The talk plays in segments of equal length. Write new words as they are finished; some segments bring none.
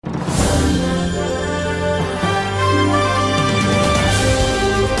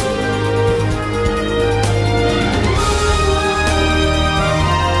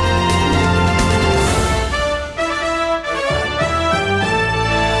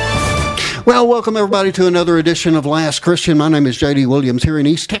Well, welcome everybody to another edition of Last Christian. My name is J.D. Williams here in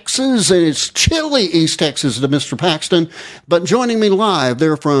East Texas, and it's chilly East Texas to Mr. Paxton. But joining me live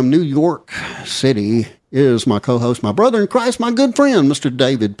there from New York City is my co-host, my brother in Christ, my good friend, Mr.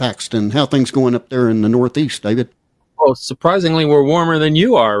 David Paxton. How things going up there in the Northeast, David? Well, surprisingly, we're warmer than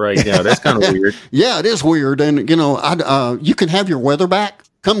you are right now. That's kind of weird. Yeah, it is weird. And, you know, you can have your weather back.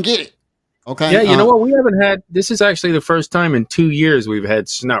 Come get it. Okay. Yeah, you know what? We haven't had, this is actually the first time in 2 years we've had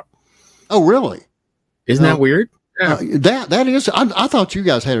snow. Oh, really? Isn't that weird? Yeah. That is. I thought you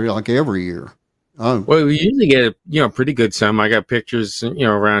guys had it like every year. Well, we usually get pretty good sun. I got pictures,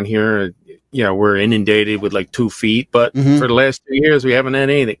 around here. We're inundated with like 2 feet, but for the last 2 years we haven't had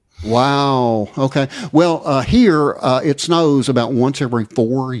anything. Wow. Okay. Well, here it snows about once every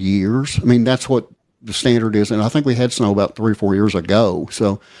 4 years. I mean, that's what the standard is, and I think we had snow about 3 or 4 years ago.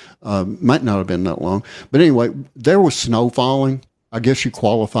 So might not have been that long. But anyway, there was snow falling. I guess you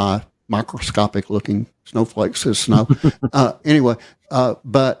qualify. Microscopic looking snowflakes as snow. Anyway,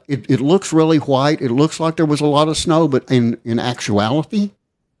 but it looks really white. It looks like there was a lot of snow, but in actuality,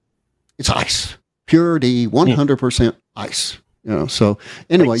 it's ice. Purity, 100% ice. So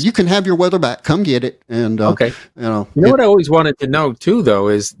anyway, you can have your weather back. Come get it. And, okay. What I always wanted to know too, though,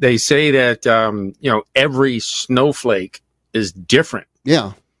 is they say that, every snowflake is different.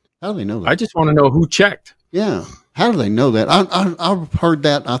 Yeah. How do they know that? I just want to know who checked. Yeah. How do they know that? I've heard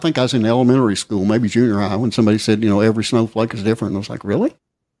that. I think I was in elementary school, maybe junior high, when somebody said, every snowflake is different. And I was like, really?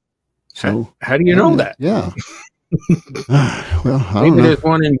 So how do you know that? Yeah. Well, I don't maybe know. There's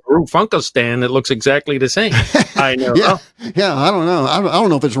one in Funkistan that looks exactly the same. I know. Yeah. I don't know. I don't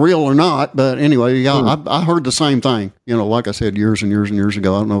know if it's real or not, but anyway, yeah, I heard the same thing. Like I said, years and years and years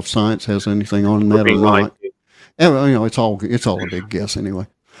ago. I don't know if science has anything on that or not. Yeah, it's all a big guess anyway.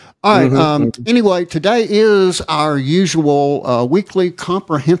 All right. Anyway, today is our usual weekly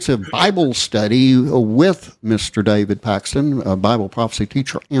comprehensive Bible study with Mr. David Paxton, a Bible prophecy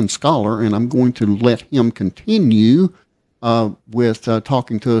teacher and scholar, and I'm going to let him continue with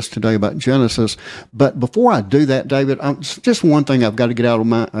talking to us today about Genesis. But before I do that, David, just one thing I've got to get out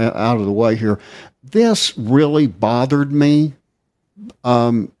of the way here. This really bothered me,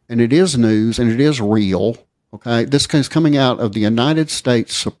 and it is news, and it is real. Okay, this is coming out of the United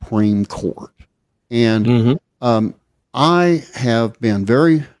States Supreme Court. And I have been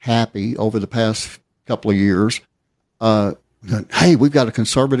very happy over the past couple of years. Hey, we've got a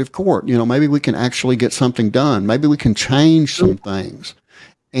conservative court. Maybe we can actually get something done. Maybe we can change some things.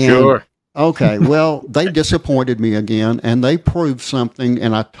 And, sure. Okay, well, they disappointed me again, and they proved something,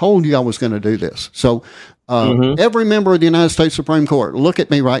 and I told you I was going to do this. So every member of the United States Supreme Court, look at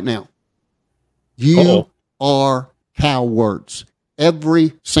me right now. You are cowards.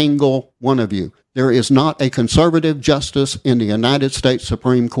 Every single one of you. There is not a conservative justice in the United States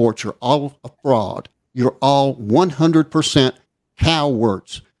Supreme Court. You're all a fraud. You're all 100%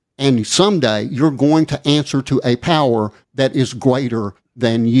 cowards. And someday you're going to answer to a power that is greater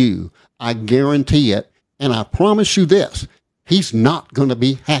than you. I guarantee it. And I promise you this, he's not going to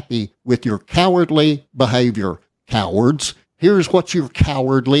be happy with your cowardly behavior, cowards. Here's what you're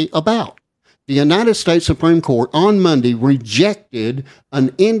cowardly about. The United States Supreme Court on Monday rejected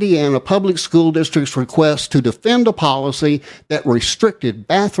an Indiana public school district's request to defend a policy that restricted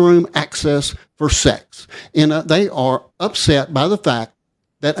bathroom access for sex. And they are upset by the fact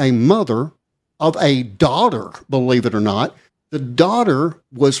that a mother of a daughter, believe it or not, the daughter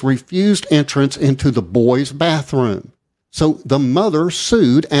was refused entrance into the boys' bathroom. So the mother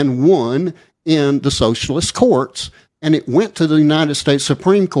sued and won in the socialist courts. And it went to the United States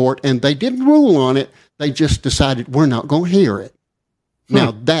Supreme Court, and they didn't rule on it. They just decided we're not going to hear it.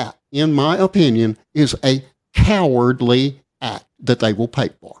 Now, that, in my opinion, is a cowardly act that they will pay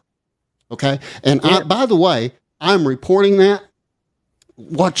for. Okay? And by the way, I'm reporting that.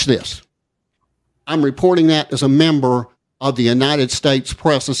 Watch this. I'm reporting that as a member of the United States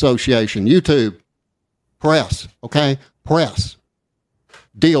Press Association. YouTube. Press. Okay? Press.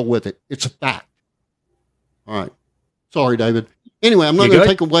 Deal with it. It's a fact. All right. Sorry, David. Anyway, I'm not going to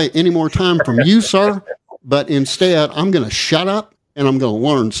take away any more time from you, sir, but instead I'm going to shut up and I'm going to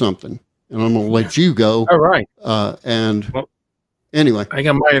learn something, and I'm going to let you go. All right. Anyway. I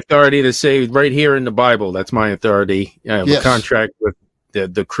got my authority to say right here in the Bible. That's my authority. I have a contract with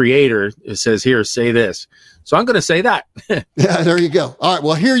the Creator. It says here, say this. So I'm going to say that. Yeah, there you go. All right.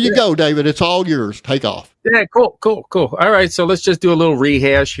 Well, here you go, David. It's all yours. Take off. Yeah, cool. All right. So let's just do a little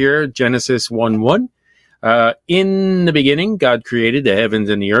rehash here. Genesis 1:1. In the beginning, God created the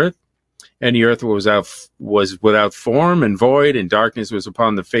heavens and the earth was without form and void, and darkness was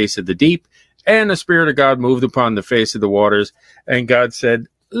upon the face of the deep, and the Spirit of God moved upon the face of the waters. And God said,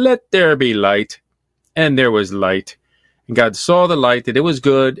 let there be light. And there was light. And God saw the light, that it was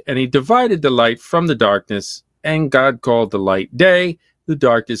good, and he divided the light from the darkness. And God called the light day, the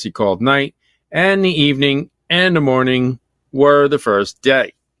darkness he called night, and the evening and the morning were the first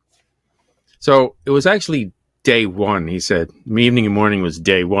day. So it was actually day one, he said. Evening and morning was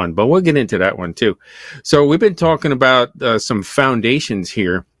day one, but we'll get into that one too. So we've been talking about some foundations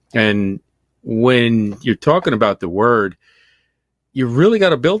here. And when you're talking about the word, you really got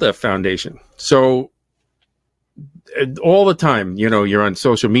to build that foundation. So all the time, you're on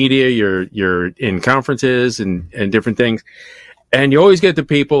social media, you're in conferences and different things. And you always get the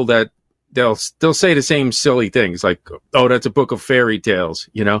people that they'll say the same silly things like, oh, that's a book of fairy tales,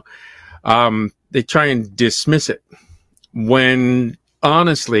 they try and dismiss it when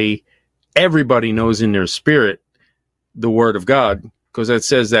honestly, everybody knows in their spirit the word of God, because it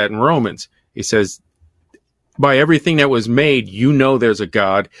says that in Romans. He says, by everything that was made, there's a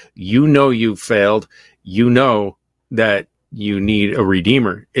God, you failed, that you need a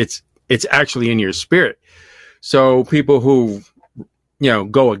redeemer. It's actually in your spirit. So people who,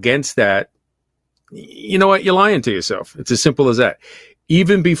 go against that, you know what? You're lying to yourself. It's as simple as that.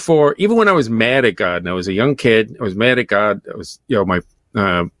 Even when I was mad at God, and I was a young kid, I was mad at God. I was,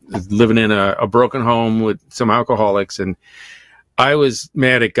 living in a broken home with some alcoholics, and I was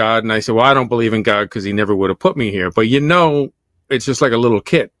mad at God, and I said, well, I don't believe in God because he never would have put me here. But it's just like a little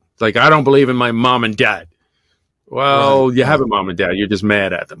kid. Like, I don't believe in my mom and dad. Well, right. You have a mom and dad. You're just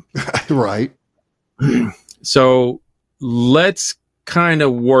mad at them. Right. So let's kind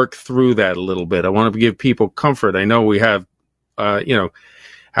of work through that a little bit. I want to give people comfort. I know we have,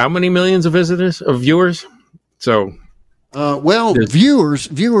 how many millions of viewers? So, viewers,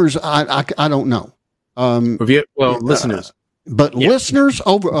 I don't know. Listeners. But listeners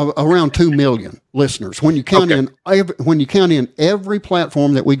around 2 million listeners. When you count in every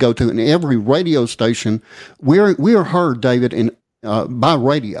platform that we go to and every radio station, we are heard, David, by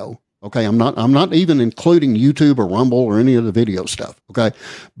radio. Okay, I'm not even including YouTube or Rumble or any of the video stuff. Okay,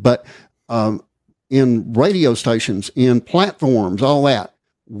 but in radio stations, in platforms, all that,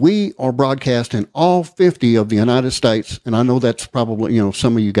 we are broadcast in all 50 of the United States, and I know that's probably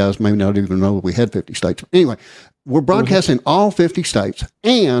some of you guys may not even know that we had 50 states. Anyway. We're broadcasting all 50 states,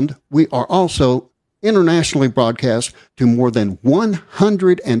 and we are also internationally broadcast to more than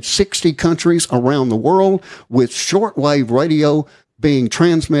 160 countries around the world, with shortwave radio being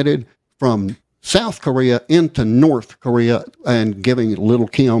transmitted from South Korea into North Korea and giving Little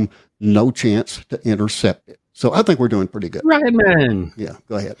Kim no chance to intercept it. So I think we're doing pretty good. Rocket Man. Yeah,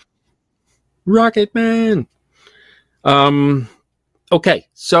 go ahead. Rocket Man. Okay,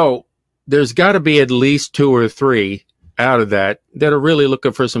 so there's got to be at least 2 or 3 out of that are really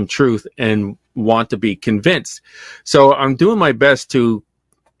looking for some truth and want to be convinced. So I'm doing my best to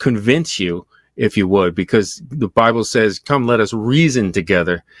convince you, if you would, because the Bible says, come, let us reason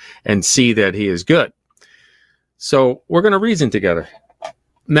together and see that he is good. So we're going to reason together.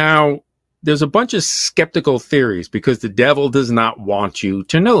 Now, there's a bunch of skeptical theories because the devil does not want you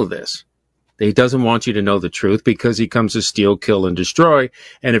to know this. He doesn't want you to know the truth because he comes to steal, kill, and destroy.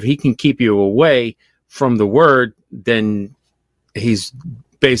 And if he can keep you away from the word, then he's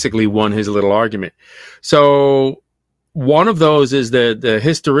basically won his little argument. So one of those is the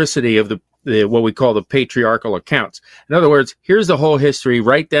historicity of the what we call the patriarchal accounts. In other words, here's the whole history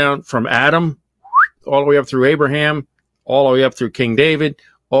right down from Adam all the way up through Abraham, all the way up through King David,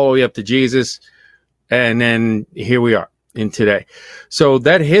 all the way up to Jesus. And then here we are in today. So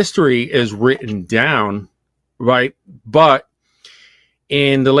that history is written down, right? But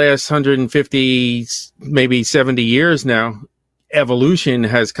in the last 150, maybe 70 years now, evolution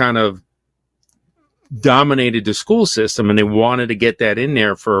has kind of dominated the school system, and they wanted to get that in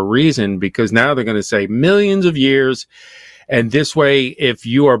there for a reason, because now they're going to say millions of years. And this way, if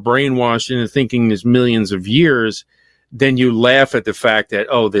you are brainwashed into thinking there's millions of years, then you laugh at the fact that,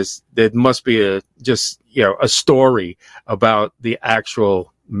 there must be a story about the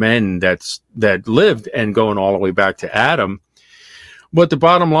actual men that lived and going all the way back to Adam. But the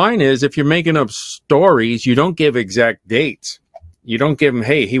bottom line is, if you're making up stories, you don't give exact dates. You don't give them,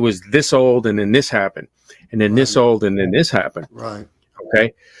 hey, he was this old and then this happened, and then this old and then this happened. Right.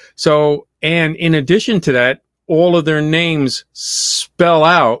 Okay. So, and in addition to that, all of their names spell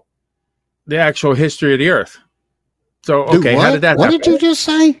out the actual history of the earth. So, okay, how did that happen? What did you just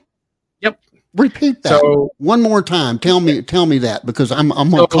say? Yep. Repeat that one more time. Tell me that, because I'm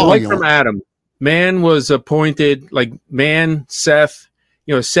going to call you. From Adam, man was appointed, like man, Seth.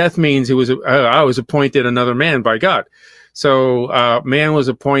 Seth means I was appointed another man by God. So man was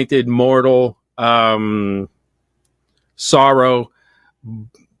appointed mortal, sorrow,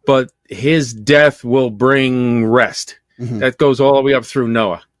 but his death will bring rest. Mm-hmm. That goes all the way up through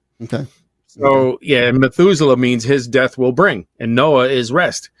Noah. Okay. So, yeah, Methuselah means his death will bring, and Noah is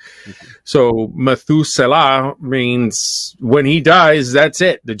rest. Mm-hmm. So, Methuselah means when he dies, that's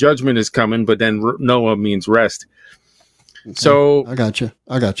it. The judgment is coming, but then Noah means rest. Okay. So, I got you.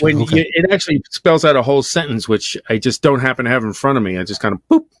 When it actually spells out a whole sentence, which I just don't happen to have in front of me. I just kind of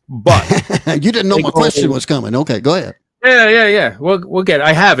boop, but. You didn't know my question was coming. Okay, go ahead. Yeah. We'll get it.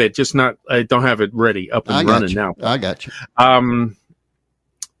 I have it, just not, I don't have it ready up and running now. I got you.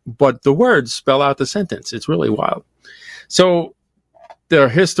 But the words spell out the sentence. It's really wild. So the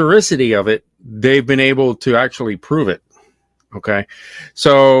historicity of it, they've been able to actually prove it. Okay.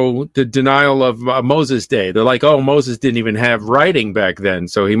 So the denial of Moses' day, they're like, oh, Moses didn't even have writing back then.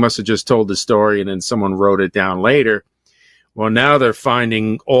 So he must have just told the story and then someone wrote it down later. Well, now they're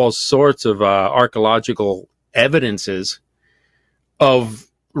finding all sorts of archaeological evidences of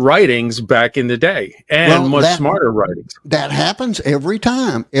writings back in the day, and much smarter writings. That happens every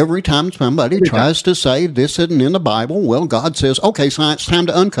time. Every time somebody tries to say this isn't in the Bible, well, God says, okay, science, time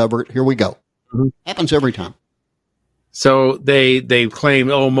to uncover it. Here we go. Mm-hmm. Happens every time. So they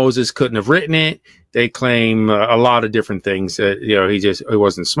claim, oh, Moses couldn't have written it. They claim a lot of different things that, he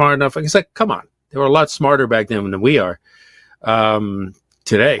wasn't smart enough. It's like, come on. They were a lot smarter back then than we are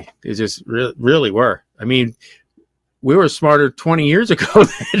today. They just really were. I mean, we were smarter 20 years ago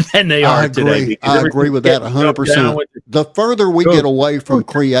than they are today. I agree with that 100%. The further we get away from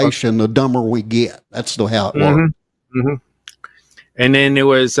creation, the dumber we get. That's how it works. Mm-hmm. And then it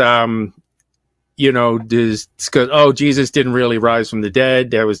was, Jesus didn't really rise from the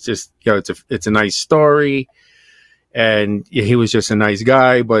dead. That was just, it's a nice story. And he was just a nice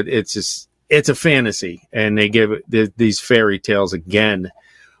guy, but it's a fantasy. And they give these fairy tales again.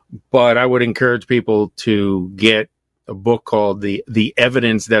 But I would encourage people to get a book called The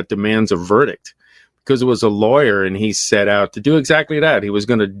Evidence That Demands a Verdict, because it was a lawyer and he set out to do exactly that. He was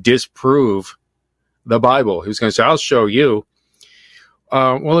going to disprove the Bible. He was going to say, I'll show you.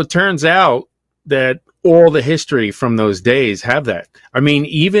 Well, it turns out that all the history from those days have that. I mean,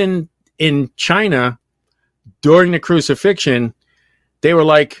 even in China, during the crucifixion, they were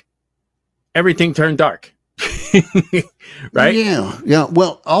like, everything turned dark. Right? Yeah.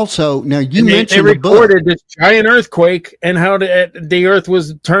 Well, also, now you mentioned they recorded this giant earthquake and how the earth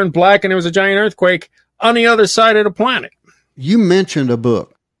was turned black and there was a giant earthquake on the other side of the planet. You mentioned a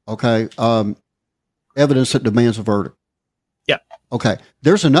book, okay? Evidence That Demands a Verdict. Yeah. Okay.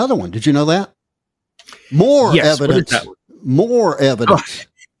 There's another one. Did you know that? More evidence. More evidence.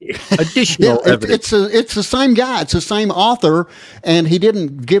 Additional evidence. It's the same guy. It's the same author, and he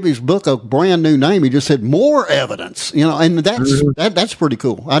didn't give his book a brand new name. He just said more evidence. And that's pretty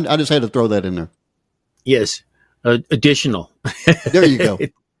cool. I just had to throw that in there. Yes, additional. There you go.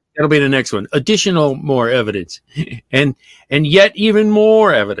 That'll be the next one. Additional, more evidence, and yet even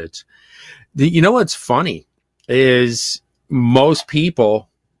more evidence. What's funny is most people,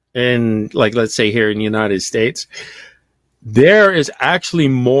 let's say here in the United States, there is actually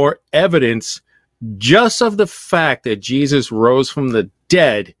more evidence just of the fact that Jesus rose from the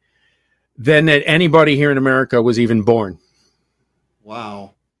dead than that anybody here in America was even born.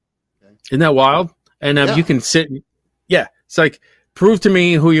 Wow. Okay. Isn't that wild? And you can sit. Yeah. It's like, prove to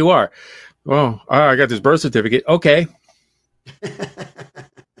me who you are. Well, I got this birth certificate. Okay.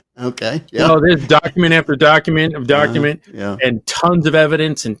 Okay. Yeah. There's document after document and tons of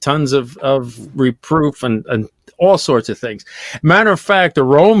evidence and tons of reproof and all sorts of things. Matter of fact, the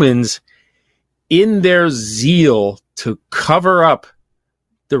Romans, in their zeal to cover up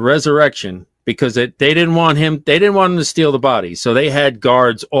the resurrection, because they didn't want him to steal the body. So they had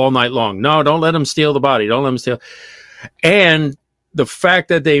guards all night long. No, don't let him steal the body. Don't let him steal. And the fact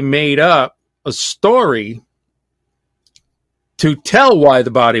that they made up a story to tell why the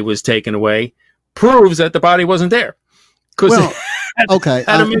body was taken away proves that the body wasn't there. Well, okay.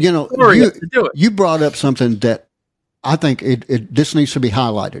 You brought up something that I think this needs to be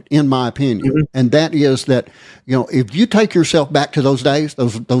highlighted, in my opinion. Mm-hmm. And that is that, if you take yourself back to those days,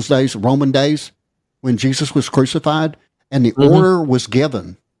 those days, Roman days, when Jesus was crucified and the order was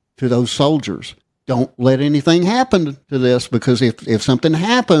given to those soldiers, don't let anything happen to this, because if something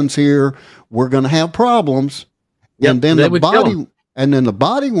happens here, we're going to have problems. Yep, and then the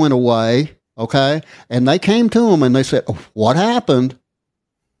body went away. Okay. And they came to him and they said, what happened?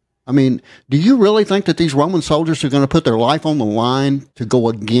 I mean, do you really think that these Roman soldiers are going to put their life on the line to go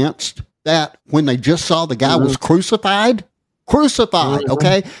against that when they just saw the guy was crucified?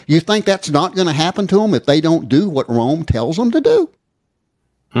 Okay. You think that's not going to happen to them if they don't do what Rome tells them to do?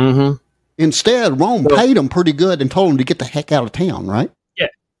 Mm-hmm. Instead, Rome paid them pretty good and told them to get the heck out of town, right? Yeah.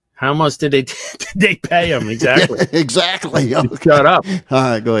 How much did they did they pay him? Exactly. Yeah, exactly. Okay. Shut up. All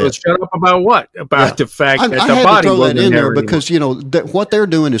right, go ahead. So shut up about what? About the fact that the had body to throw that in there anymore. because what they're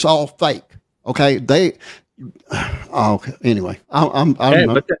doing is all fake. Okay, okay. Anyway,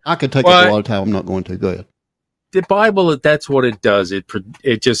 I could take up a lot of time. I'm not going to. Go ahead. The Bible, that's what it does. It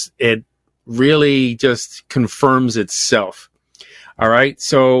really just confirms itself. All right.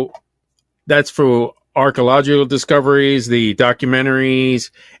 So that's for archaeological discoveries, the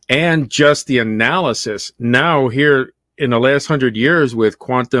documentaries, and just the analysis. Now here in the last 100 years with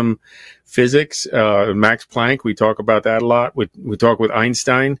quantum physics, Max Planck, we talk about that a lot. We talk with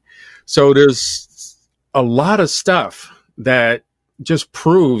Einstein. So there's a lot of stuff that just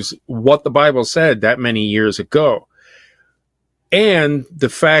proves what the Bible said that many years ago. And the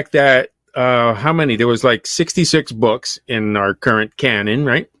fact that, how many? There was like 66 books in our current canon,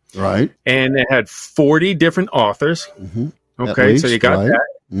 right? Right. And it had 40 different authors. Mm-hmm. Okay, so you got that.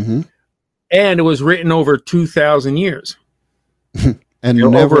 Mm-hmm. And it was written over 2,000 years. And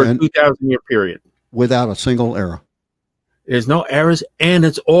over a 2,000-year period. Without a single error. There's no errors, and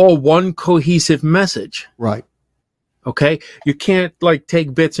it's all one cohesive message. Right. Okay? You can't like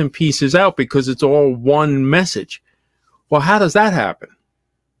take bits and pieces out because it's all one message. Well, how does that happen?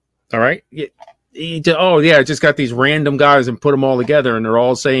 All right? I just got these random guys and put them all together, and they're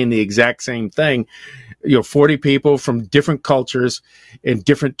all saying the exact same thing. 40 people from different cultures in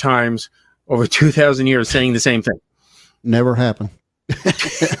different times over 2,000 years saying the same thing. Never happened.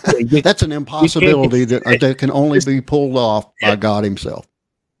 That's an impossibility that can only be pulled off by God himself.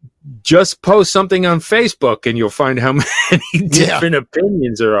 Just post something on Facebook and you'll find how many different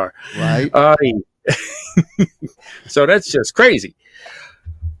opinions there are. Right. So that's just crazy.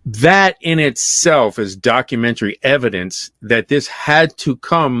 That in itself is documentary evidence that this had to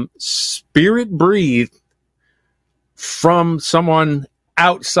come spirit breathed from someone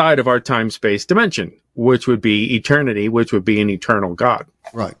outside of our time-space dimension, which would be eternity, which would be an eternal God.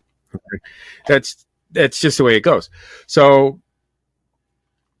 Right. Okay. That's just the way it goes. So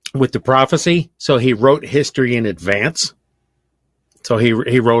with the prophecy, so he wrote history in advance. So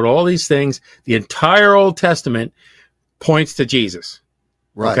he wrote all these things. The entire Old Testament points to Jesus.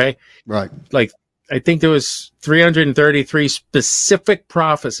 Right. Okay. Right. Like, I think there was 333 specific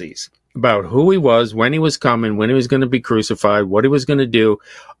prophecies about who he was, when he was coming, when he was going to be crucified, what he was going to do,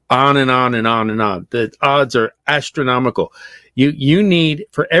 on and on and on and on. The odds are astronomical. You need,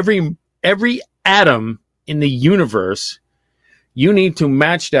 for every atom in the universe, you need to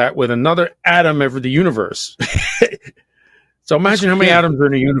match that with another atom of the universe. So imagine how many atoms are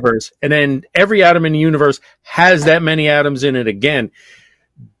in the universe, and then every atom in the universe has that many atoms in it again.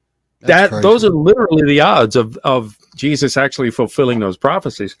 Those are literally the odds of Jesus actually fulfilling those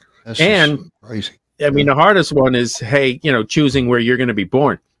prophecies. That's crazy. I mean, the hardest one is, choosing where you're going to be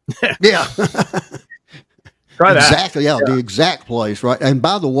born. Yeah. Try that. Exactly. Yeah, the exact place, right? And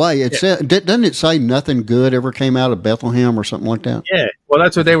by the way, doesn't it say nothing good ever came out of Bethlehem or something like that? Yeah. Well,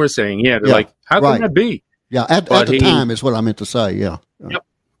 that's what they were saying. Yeah. They're like, how can that be? Yeah. At the time is what I meant to say. Yeah. Yep.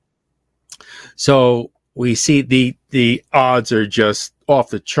 So we see the odds are just off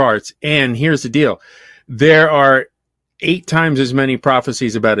the charts. And here's the deal. There are 8 times as many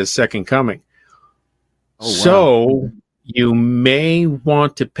prophecies about his second coming. Oh, wow. So you may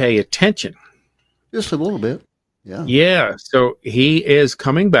want to pay attention. Just a little bit. Yeah. Yeah. So he is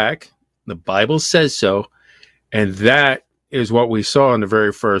coming back. The Bible says so. And that is what we saw in the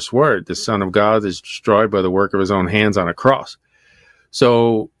very first word. The Son of God is destroyed by the work of his own hands on a cross.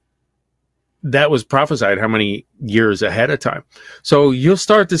 So that was prophesied how many years ahead of time. So you'll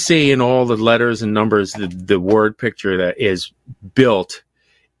start to see in all the letters and numbers, the word picture that is built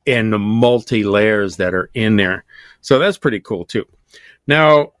in the multi layers that are in there. So that's pretty cool too.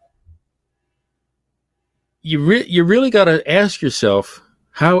 Now, you really got to ask yourself,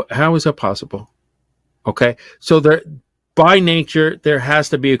 how is that possible? Okay. So by nature, there has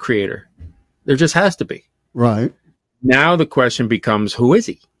to be a creator. There just has to be. Right. Now the question becomes, who is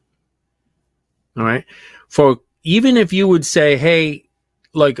he? All right. For even if you would say, hey,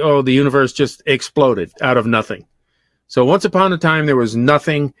 the universe just exploded out of nothing. So once upon a time, there was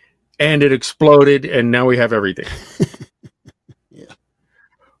nothing and it exploded and now we have everything. Yeah.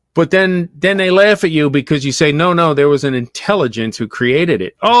 But then they laugh at you because you say, no, there was an intelligence who created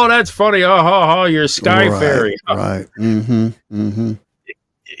it. Oh, that's funny. Oh, you're a sky fairy. Right. Mm-hmm. Mm-hmm.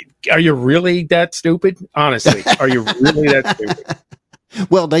 Are you really that stupid? Honestly, are you really that stupid?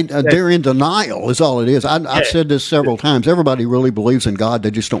 Well, they're in denial is all it is. I've said this several times. Everybody really believes in God.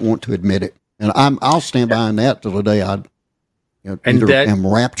 They just don't want to admit it. And I'll stand behind that till the day I am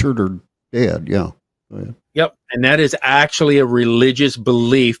raptured or dead. Yeah. Yep. And that is actually a religious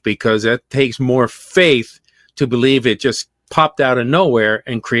belief, because that takes more faith to believe it just popped out of nowhere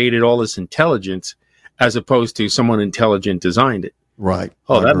and created all this intelligence, as opposed to someone intelligent designed it. Right.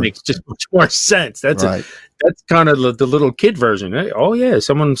 Oh, that makes just much more sense. That's right. That's kind of the little kid version. Oh yeah,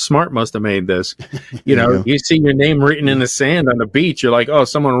 someone smart must have made this. You know, you see your name written in the sand on the beach, you're like, oh,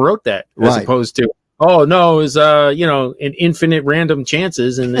 someone wrote that, as opposed to, oh no, it was an infinite random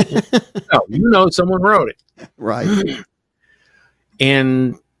chances, and no, someone wrote it. Right.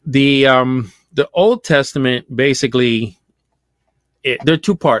 And the Old Testament, basically, there are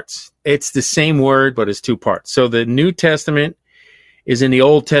two parts. It's the same word, but it's two parts. So the New Testament is in the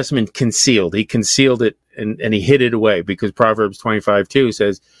Old Testament concealed. He concealed it and he hid it away, because Proverbs 25:2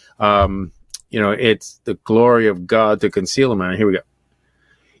 says, it's the glory of God to conceal a matter. Here we go.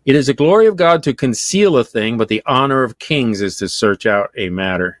 It is the glory of God to conceal a thing, but the honor of kings is to search out a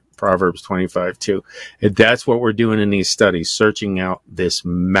matter. Proverbs 25:2. And that's what we're doing in these studies, searching out this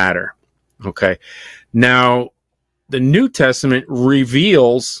matter. Okay. Now, the New Testament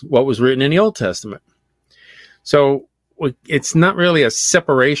reveals what was written in the Old Testament. So it's not really a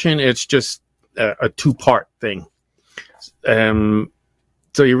separation. It's just a two-part thing.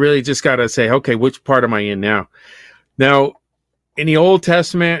 So you really just got to say, okay, which part am I in now? Now, in the Old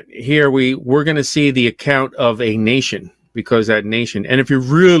Testament, here we're going to see the account of a nation, because that nation, and if you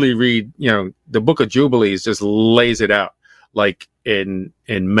really read, the book of Jubilees just lays it out like in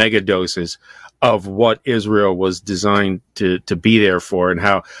mega doses of what Israel was designed to be there for, and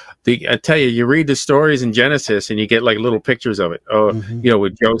how I tell you, you read the stories in Genesis and you get like little pictures of it. Oh,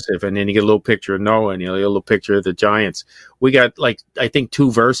 with Joseph, and then you get a little picture of Noah, and you get a little picture of the giants. We got I think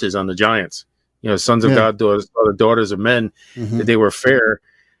 2 verses on the giants. Sons of God, daughters of men, that they were fair,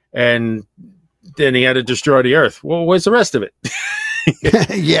 and then he had to destroy the earth. Well, where's the rest of it?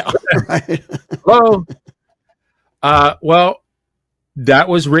 Yeah, right. Hello. Well, that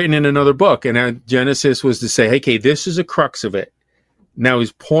was written in another book, and Genesis was to say, hey, okay, this is a crux of it. Now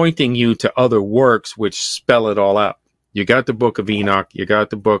he's pointing you to other works which spell it all out. You got the book of Enoch, you got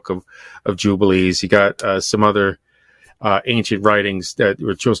the book of Jubilees, you got some other ancient writings that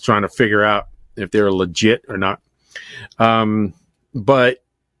we're just trying to figure out if they're legit or not. But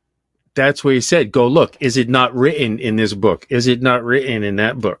that's where he said, go look. Is it not written in this book? Is it not written in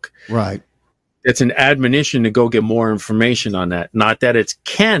that book? Right. It's an admonition to go get more information on that. Not that it's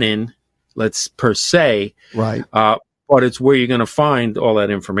canon, per se. Right. But it's where you're going to find all that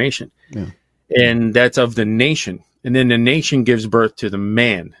information. Yeah. And that's of the nation. And then the nation gives birth to the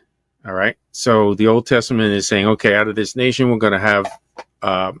man. All right. So the Old Testament is saying, okay, out of this nation, we're going to have,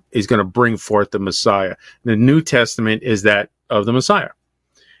 is going to bring forth the Messiah. The New Testament is that of the Messiah.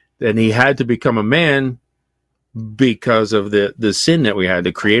 And he had to become a man because of the sin that we had.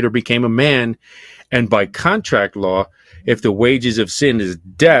 The Creator became a man. And by contract law, if the wages of sin is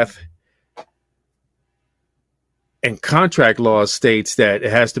death, and contract law states that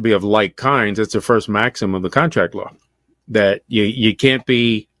it has to be of like kinds, that's the first maxim of the contract law, that you can't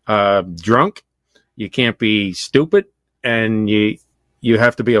be drunk, you can't be stupid, and you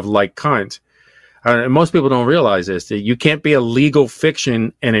have to be of like kinds. And most people don't realize this, that you can't be a legal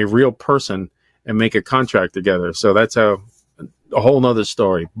fiction and a real person and make a contract together. So that's a whole nother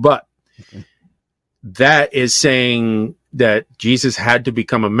story. But that is saying that Jesus had to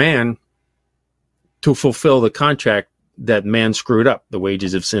become a man to fulfill the contract that man screwed up. The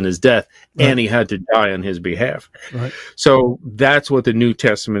wages of sin is death, and he had to die on his behalf. Right. So that's what the New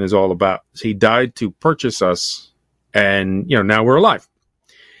Testament is all about. He died to purchase us, and now we're alive.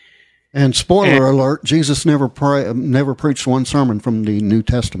 And spoiler alert, Jesus never preached one sermon from the New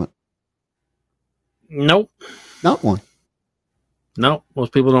Testament. Nope. Not one. No,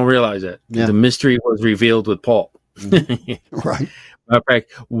 most people don't realize that. Yeah. The mystery was revealed with Paul. Right.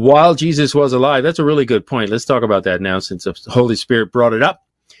 While Jesus was alive, that's a really good point. Let's talk about that now, since the Holy Spirit brought it up.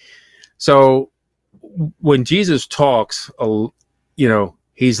 So when Jesus talks,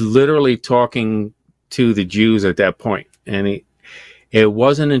 he's literally talking to the Jews at that point. And it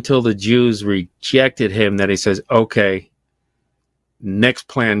wasn't until the Jews rejected him that he says, okay, next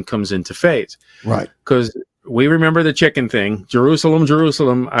plan comes into phase. Right. Because we remember the chicken thing. Jerusalem,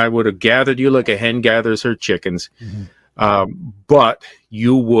 Jerusalem, I would have gathered you like a hen gathers her chickens. Mm-hmm. But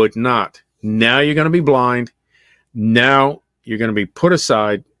you would not. Now you're going to be blind. Now you're going to be put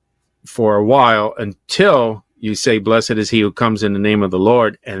aside for a while until you say, blessed is he who comes in the name of the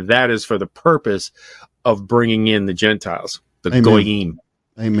Lord. And that is for the purpose of bringing in the Gentiles, the Goyim.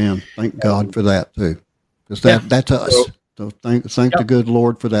 Amen. Thank God for that too. Because that's us. So thank the good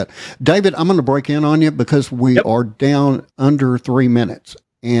Lord for that. David, I'm going to break in on you because we are down under 3 minutes.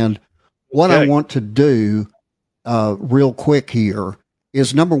 And what I want to do real quick here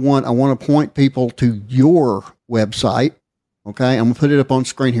is, number one, I want to point people to your website. Okay, I'm going to put it up on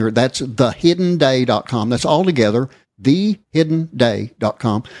screen here. That's thehiddenday.com. That's all together,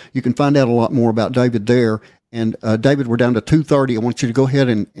 thehiddenday.com. You can find out a lot more about David there. And David, we're down to 2:30. I want you to go ahead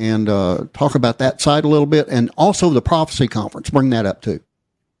and talk about that site a little bit, and also the Prophecy Conference. Bring that up too.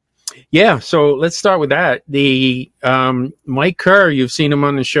 Yeah, so let's start with that. The Mike Kerr, you've seen him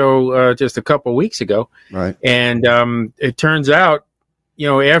on the show just a couple of weeks ago, right? And it turns out,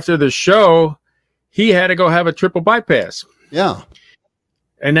 after the show, he had to go have a triple bypass. Yeah,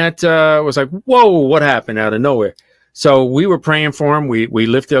 and that was like, whoa, what happened out of nowhere? So we were praying for him. We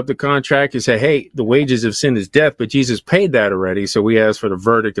lifted up the contract and said, hey, the wages of sin is death, but Jesus paid that already. So we asked for the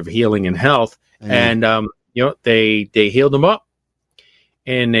verdict of healing and health. Amen. And, they healed him up,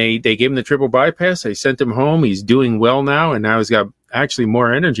 and they gave him the triple bypass. They sent him home. He's doing well now. And now he's got actually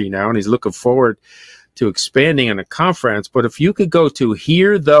more energy now. And he's looking forward to expanding in a conference. But if you could go to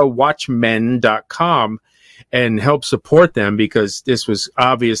hearthewatchmen.com and help support them, because this was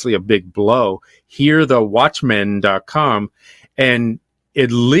obviously a big blow. hearthewatchmen.com. And at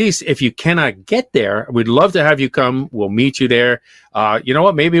least if you cannot get there, we'd love to have you come. We'll meet you there. You know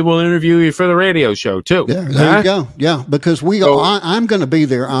what? Maybe we'll interview you for the radio show too. Yeah, there you go. Yeah, because I'm going to be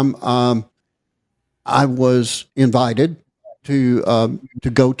there. I was invited to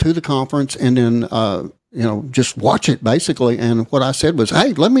go to the conference and then, just watch it basically. And what I said was,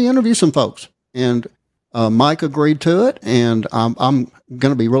 hey, let me interview some folks. And Mike agreed to it, and I'm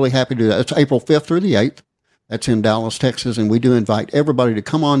going to be really happy to do that. It's April 5th through the 8th. That's in Dallas, Texas, and we do invite everybody to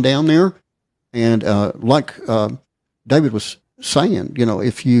come on down there. And like David was saying,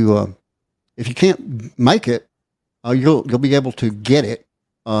 if you can't make it, you'll be able to get it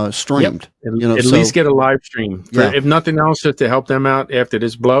streamed. Yep. At least get a live stream, if nothing else, just to help them out after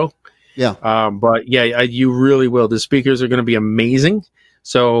this blow. Yeah. But you really will. The speakers are going to be amazing.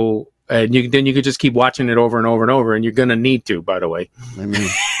 So. And then you could just keep watching it over and over and over, and you're going to need to, by the way. Amen.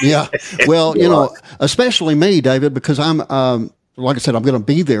 Yeah. Well, especially me, David, because I'm, like I said, I'm going to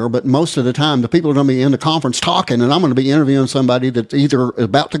be there, but most of the time the people are going to be in the conference talking, and I'm going to be interviewing somebody that's either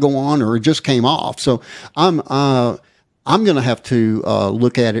about to go on or just came off. So I'm going to have to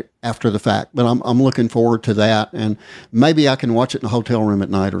look at it after the fact, but I'm looking forward to that, and maybe I can watch it in a hotel room at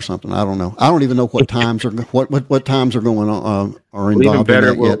night or something. I don't know. I don't even know what times are what times are going on are involved. Even better,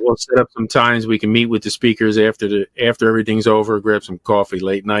 in that yet. We'll set up some times we can meet with the speakers after everything's over. Grab some coffee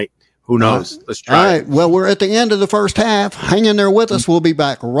late night. Who knows? Let's try. All right. Well, we're at the end of the first half. Hang in there with us. We'll be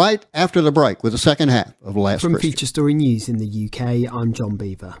back right after the break with the second half of Last From Christian. Feature Story News in the UK, I'm John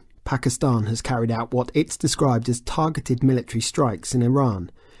Beaver. Pakistan has carried out what it's described as targeted military strikes in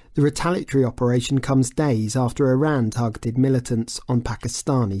Iran. The retaliatory operation comes days after Iran targeted militants on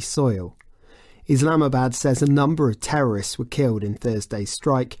Pakistani soil. Islamabad says a number of terrorists were killed in Thursday's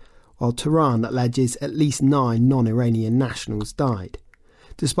strike, while Tehran alleges at least 9 non-Iranian nationals died.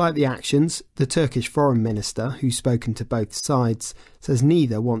 Despite the actions, the Turkish foreign minister, who's spoken to both sides, says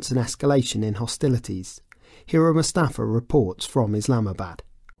neither wants an escalation in hostilities. Hira Mustafa reports from Islamabad.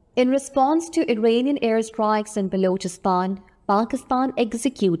 In response to Iranian airstrikes in Balochistan, Pakistan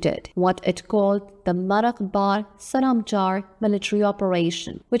executed what it called the Marakbar Saramjar military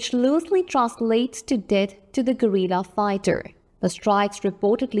operation, which loosely translates to death to the guerrilla fighter. The strikes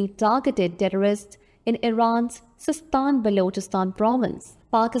reportedly targeted terrorists in Iran's Sistan-Balochistan province.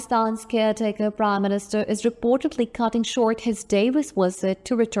 Pakistan's caretaker prime minister is reportedly cutting short his Davis visit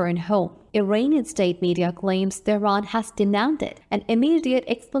to return home. Iranian state media claims Tehran has demanded an immediate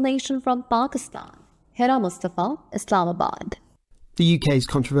explanation from Pakistan. Hira Mustafa, Islamabad. The UK's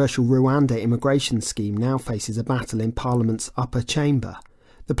controversial Rwanda immigration scheme now faces a battle in Parliament's upper chamber.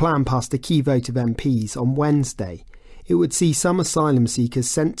 The plan passed a key vote of MPs on Wednesday. It would see some asylum seekers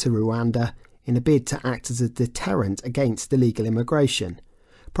sent to Rwanda in a bid to act as a deterrent against illegal immigration.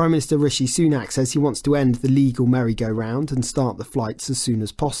 Prime Minister Rishi Sunak says he wants to end the legal merry-go-round and start the flights as soon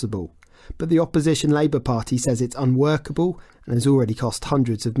as possible. But the opposition Labour Party says it's unworkable and has already cost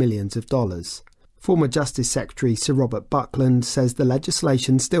hundreds of millions of dollars. Former Justice Secretary Sir Robert Buckland says the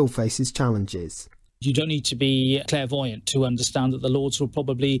legislation still faces challenges. You don't need to be clairvoyant to understand that the Lords will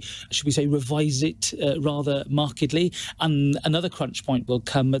probably, should we say, revise it rather markedly. And another crunch point will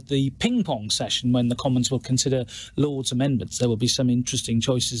come at the ping-pong session when the Commons will consider Lords' amendments. There will be some interesting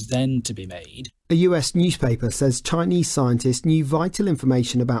choices then to be made. A US newspaper says Chinese scientists knew vital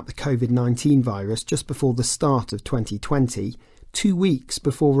information about the COVID-19 virus just before the start of 2020, 2 weeks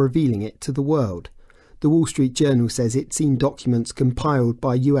before revealing it to the world. The Wall Street Journal says it's seen documents compiled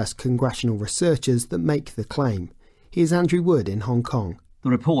by US congressional researchers that make the claim. Here's Andrew Wood in Hong Kong. The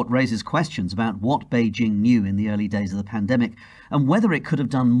report raises questions about what Beijing knew in the early days of the pandemic and whether it could have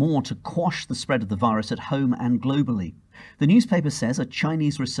done more to quash the spread of the virus at home and globally. The newspaper says a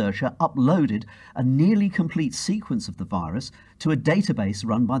Chinese researcher uploaded a nearly complete sequence of the virus to a database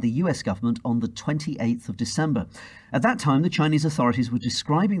run by the US government on the 28th of December. At that time, the Chinese authorities were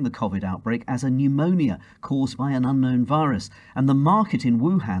describing the COVID outbreak as a pneumonia caused by an unknown virus, and the market in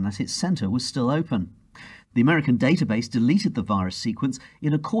Wuhan at its centre was still open. The American database deleted the virus sequence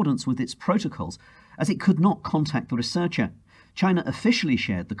in accordance with its protocols, as it could not contact the researcher. China officially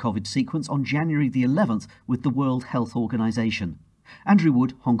shared the COVID sequence on January the 11th with the World Health Organization. Andrew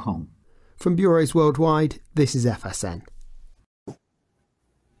Wood, Hong Kong. From bureaus worldwide, this is FSN.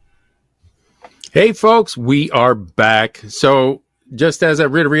 Hey, folks, we are back. So just as a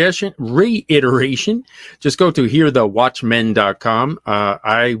reiteration, just go to hearthewatchmen.com.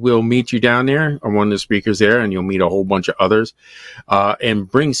 I will meet you down there. I'm one of the speakers there, and you'll meet a whole bunch of others. And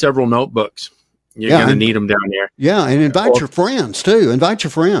bring several notebooks. You're going to need them down there. Yeah, and invite your friends, too. Invite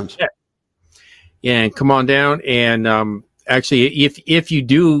your friends. Yeah, and come on down. And actually, if you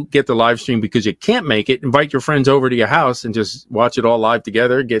do get the live stream because you can't make it, invite your friends over to your house and just watch it all live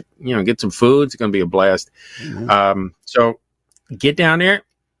together. Get some food. It's going to be a blast. Mm-hmm. So get down there,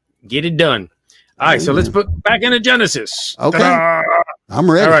 get it done. All right, so let's put back into Genesis. Okay. Ta-da! I'm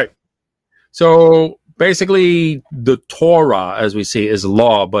ready. All right. So basically, the Torah, as we see, is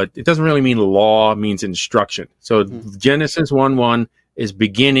law, but it doesn't really mean law, it means instruction. So Genesis 1:1 is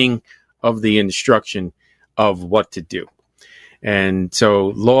beginning of the instruction of what to do. And so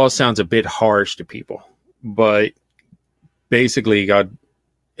law sounds a bit harsh to people, but basically God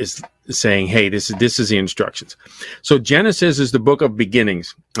is saying, hey, this is the instructions. So Genesis is the book of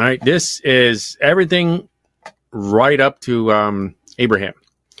beginnings. All right. This is everything right up to Abraham.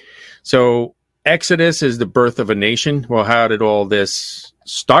 So Exodus is the birth of a nation. Well, how did all this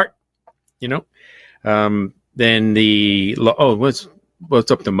start? Then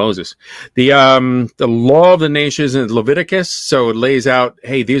what's up to Moses? The law of the nations in Leviticus. So it lays out,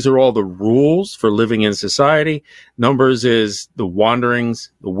 hey, these are all the rules for living in society. Numbers is the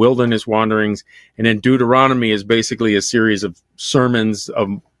wanderings, the wilderness wanderings. And then Deuteronomy is basically a series of sermons of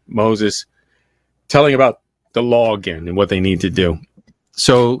Moses telling about the law again and what they need to do.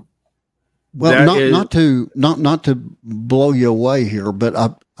 So, well, not to blow you away here, but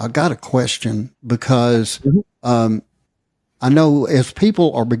I got a question because, I know as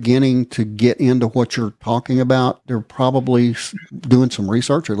people are beginning to get into what you're talking about, they're probably doing some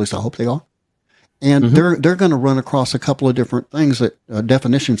research, or at least I hope they are. And they're going to run across a couple of different things that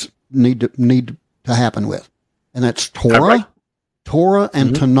definitions need to happen with. And that's Torah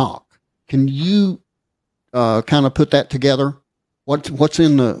and Tanakh. Can you kind of put that together? What's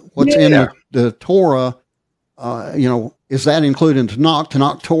in the Torah, is that included in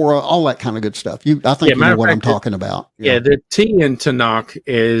Tanakh, Torah, all that kind of good stuff? I think you know what I'm talking about. Yeah, the T in Tanakh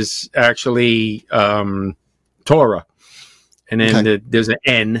is actually Torah. And then there's an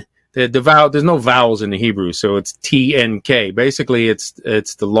N. There's no vowels in the Hebrew, so it's T-N-K. Basically, it's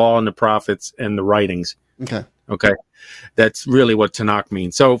the law and the prophets and the writings. Okay. That's really what Tanakh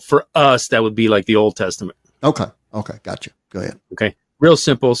means. So for us, that would be like the Old Testament. Okay, gotcha. Go ahead. Okay, real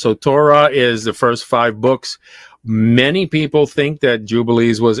simple. So Torah is the first 5 books. Many people think that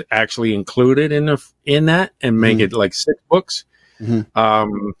Jubilees was actually included in that and make it like 6 books.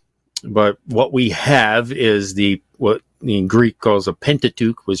 But what we have is what in Greek calls a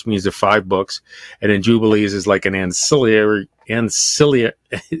Pentateuch, which means the 5 books, and then Jubilees is like an ancillary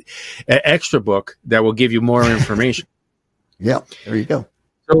extra book that will give you more information. Yeah, there you go.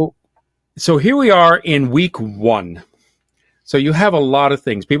 So here we are in week 1. So you have a lot of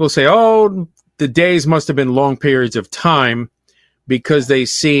things. People say, oh, the days must have been long periods of time because they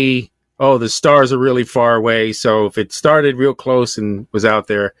see, oh, the stars are really far away. So if it started real close and was out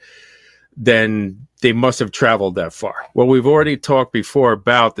there, then they must have traveled that far. Well, we've already talked before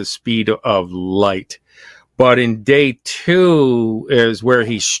about the speed of light. But in day 2 is where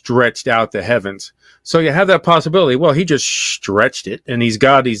he stretched out the heavens. So you have that possibility. Well, he just stretched it, and he's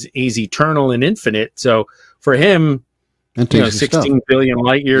eternal and infinite. So for him, 16 billion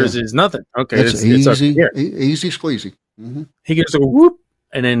light years is nothing. Okay, it's easy squeezy. He gives a whoop,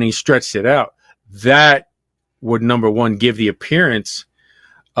 and then he stretched it out. That would, number one, give the appearance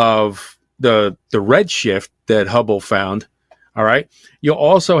of the redshift that Hubble found. All right. You'll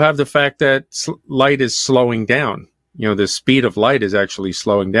also have the fact that light is slowing down. The speed of light is actually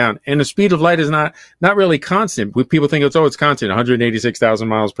slowing down, and the speed of light is not really constant. People think it's constant, 186,000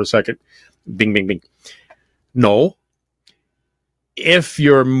 miles per second. Bing, bing, bing. No. If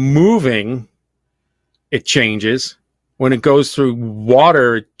you're moving, it changes. When it goes through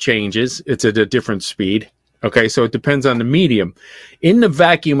water, it changes. It's at a different speed. Okay, so it depends on the medium. In the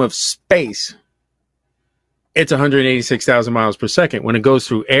vacuum of space, it's 186,000 miles per second. When it goes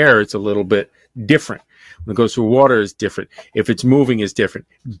through air, it's a little bit different. When it goes through water, it's different. If it's moving, it's different.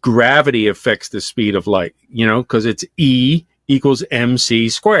 Gravity affects the speed of light, because it's E equals mc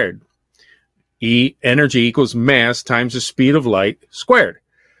squared. E, energy equals mass times the speed of light squared.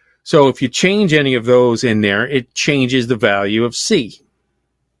 So if you change any of those in there, it changes the value of C.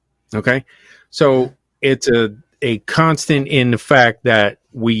 Okay? So it's a constant in the fact that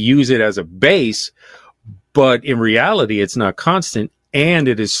we use it as a base, but in reality, it's not constant, and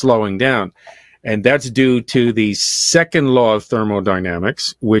it is slowing down. And that's due to the second law of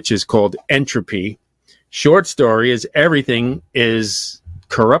thermodynamics, which is called entropy. Short story is everything is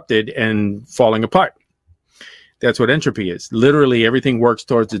corrupted and falling apart. That's what entropy is. Literally, everything works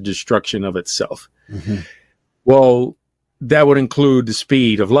towards the destruction of itself. Mm-hmm. Well, that would include the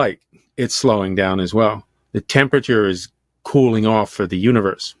speed of light. It's slowing down as well. The temperature is cooling off for the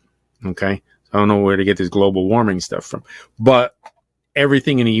universe. Okay? I don't know where to get this global warming stuff from. But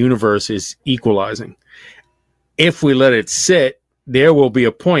everything in the universe is equalizing. If we let it sit, there will be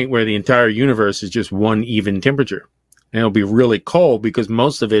a point where the entire universe is just one even temperature. And it'll be really cold because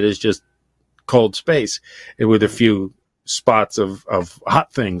most of it is just cold space with a few spots of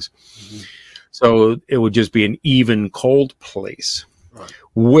hot things. Mm-hmm. So it would just be an even cold place, right,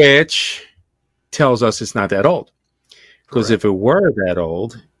 which tells us it's not that old. Because if it were that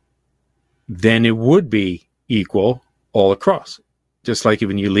old, then it would be equal all across. Just like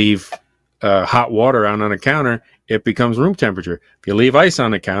when you leave hot water out on a counter, it becomes room temperature. If you leave ice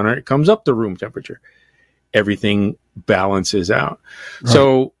on the counter, it comes up to room temperature. Everything balances out. Right.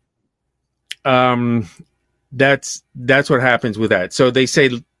 So that's what happens with that. So they say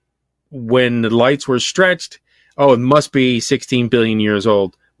when the lights were stretched, it must be 16 billion years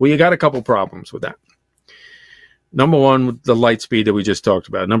old. Well, you got a couple problems with that. Number one, the light speed that we just talked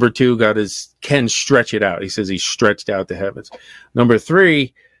about. Number two, God can stretch it out. He says he stretched out the heavens. Number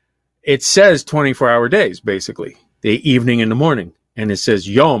three, it says 24-hour days, basically, the evening and the morning. And it says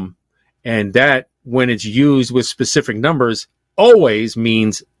yom. And that, when it's used with specific numbers, always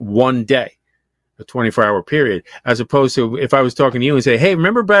means one day, a 24-hour period, as opposed to if I was talking to you and say, hey,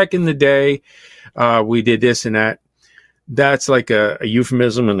 remember back in the day, we did this and that. That's like a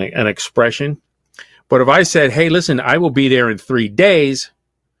euphemism and an expression. But if I said, hey, listen, I will be there in 3 days,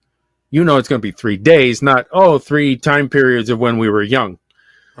 it's going to be 3 days, not, 3 time periods of when we were young.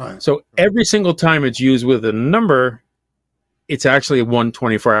 Right. So every single time it's used with a number, it's actually a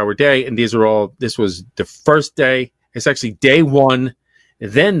 24-hour day. And this was the first day. It's actually day one,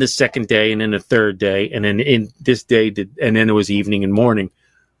 then the second day, and then the third day. And then in this day, and then it was evening and morning,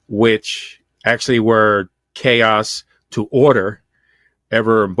 which actually were chaos to order,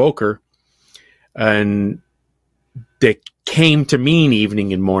 Ever and Boker. And they came to mean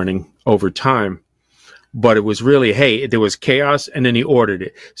evening and morning over time, but it was really, there was chaos, and then he ordered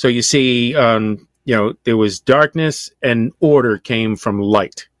it. So you see, there was darkness, and order came from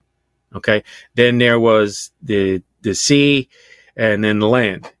light. Okay, then there was the sea, and then the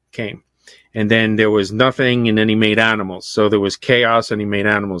land came, and then there was nothing, and then he made animals. So there was chaos, and he made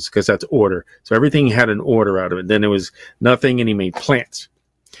animals because that's order. So everything had an order out of it. Then there was nothing, and he made plants.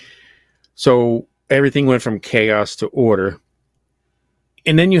 So everything went from chaos to order.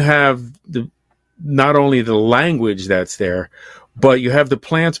 And then you have not only the language that's there, but you have the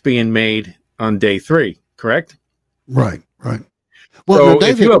plants being made on day 3, correct? Right. Well, so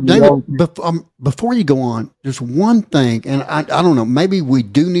David, before you go on, there's one thing, and I don't know, maybe we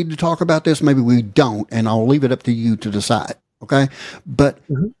do need to talk about this, maybe we don't, and I'll leave it up to you to decide, okay? But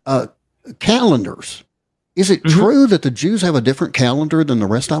calendars, is it true that the Jews have a different calendar than the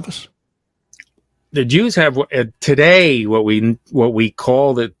rest of us? The Jews have today what we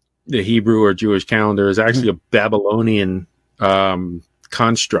call the Hebrew or Jewish calendar is actually a Babylonian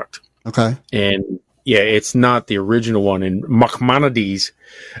construct. Okay, and it's not the original one. And Maimonides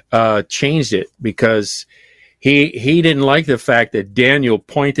changed it because he didn't like the fact that Daniel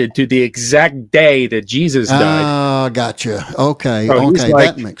pointed to the exact day that Jesus died. Gotcha. Okay, so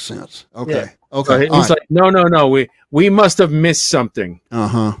that makes sense. Okay. Yeah. Okay. So he's like, no, we must have missed something.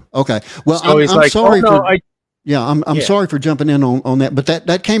 Okay. Well, so I'm sorry I'm sorry for jumping in on that, but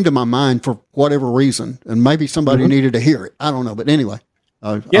that came to my mind for whatever reason, and maybe somebody needed to hear it. I don't know, but anyway,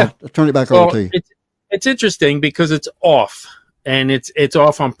 I'll turn it back over to you. It's interesting because it's off, and it's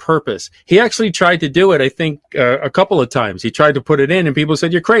off on purpose. He actually tried to do it, I think, a couple of times. He tried to put it in, and people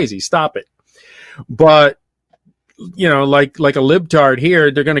said, "You're crazy. Stop it." But like a libtard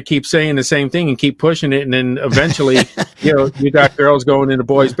here, they're going to keep saying the same thing and keep pushing it. And then eventually, you got girls going into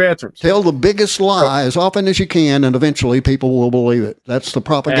boys' bathrooms. Tell the biggest lie as often as you can, and eventually people will believe it. That's the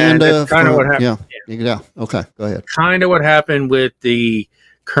propaganda. And that's kind of what happened. Yeah. Okay, go ahead. Kind of what happened with the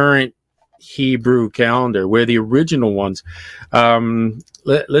current Hebrew calendar, where the original ones.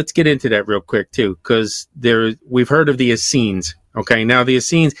 Let's get into that real quick too, because we've heard of the Essenes. Okay, now the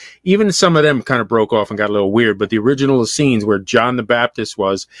Essenes, even some of them kind of broke off and got a little weird, but the original Essenes, where John the Baptist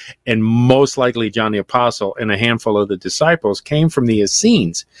was, and most likely John the Apostle and a handful of the disciples, came from the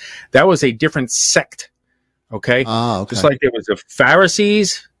Essenes. That was a different sect. Okay, just like there was the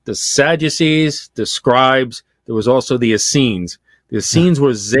Pharisees, the Sadducees, the scribes. There was also the Essenes. The Essenes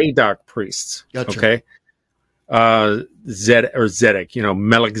were Zadok priests. Gotcha. Okay. Zedek,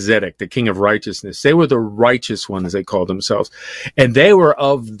 Melchizedek, the king of righteousness. They were the righteous ones, they called themselves. And they were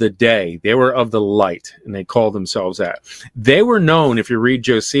of the day. They were of the light, and they called themselves that. They were known, if you read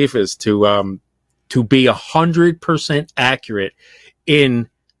Josephus, to be 100% accurate in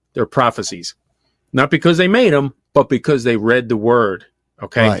their prophecies. Not because they made them, but because they read the word.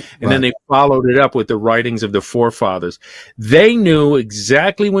 Okay. Then they followed it up with the writings of the forefathers. They knew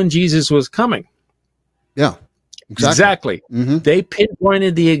exactly when Jesus was coming. Yeah. Exactly. Mm-hmm. They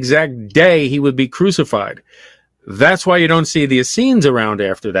pinpointed the exact day he would be crucified. That's why you don't see the Essenes around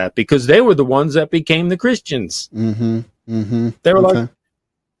after that, because they were the ones that became the Christians. Mm-hmm. Mm-hmm. They were like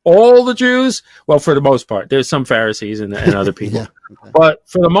all the Jews. Well, for the most part, there's some Pharisees and other people, but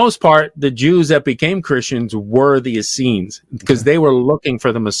for the most part, the Jews that became Christians were the Essenes, because they were looking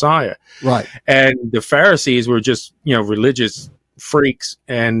for the Messiah. Right. And the Pharisees were just, religious freaks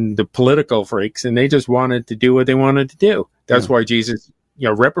and the political freaks, and they just wanted to do what they wanted to do. That's why Jesus,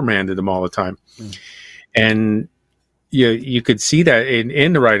 reprimanded them all the time. And you could see that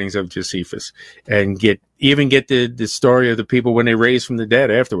in the writings of Josephus, and get the story of the people when they raised from the dead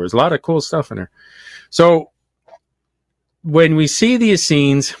afterwards. A lot of cool stuff in there. So when we see the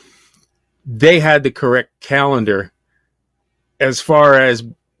Essenes, they had the correct calendar as far as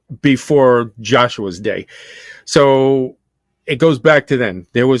before Joshua's day. So it goes back to then.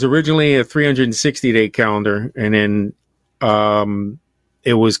 There was originally a 360-day calendar, and then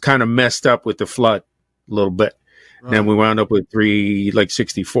it was kind of messed up with the flood a little bit. Right. Then we wound up with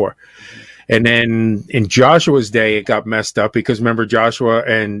 64. And then in Joshua's day, it got messed up because remember Joshua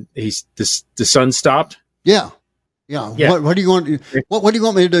and the sun stopped. Yeah. What do you want? What do you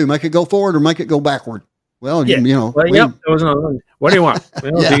want me to do? Make it go forward or make it go backward? Well, What do you want?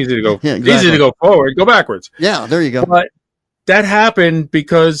 Well, it's easy to go. Exactly. Easy to go forward. Go backwards. Yeah, there you go. But that happened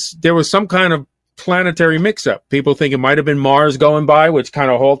because there was some kind of planetary mix-up. People think it might have been Mars going by, which kind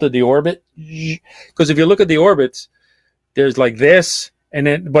of halted the orbit. Because if you look at the orbits, there's like this,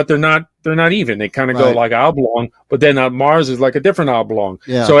 but they're not even. They kind of go like oblong, but then Mars is like a different oblong.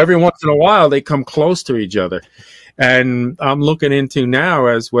 Yeah. So every once in a while, they come close to each other. And I'm looking into now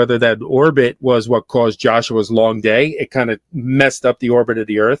as whether that orbit was what caused Joshua's long day. It kind of messed up the orbit of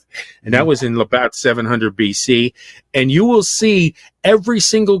the Earth. And that was in about 700 BC. And you will see every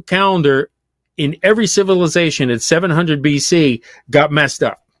single calendar in every civilization at 700 BC got messed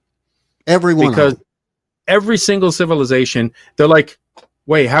up. Because every single civilization, they're like,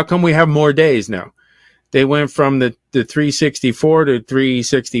 wait, how come we have more days now? They went from the 364 to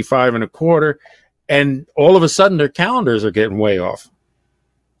 365 and a quarter. And all of a sudden, their calendars are getting way off.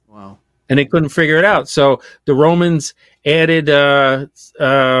 Wow. And they couldn't figure it out. So the Romans added, I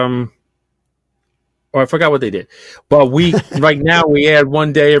forgot what they did. But right now, we add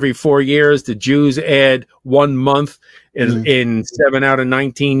one day every 4 years. The Jews add 1 month in 7 out of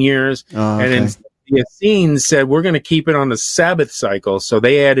 19 years. And then the Essenes said, we're going to keep it on the Sabbath cycle. So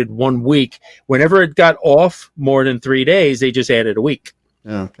they added 1 week. Whenever it got off more than 3 days, they just added a week.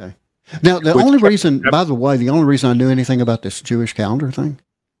 Okay. Now, the only reason I knew anything about this Jewish calendar thing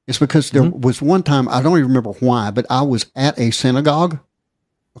is because there was one time, I don't even remember why, but I was at a synagogue,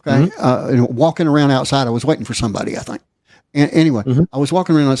 walking around outside. I was waiting for somebody, I think. And anyway, I was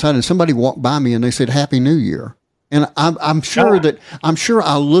walking around outside and somebody walked by me and they said, Happy New Year. And I'm sure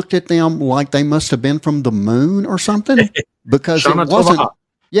I looked at them like they must have been from the moon or something because it wasn't.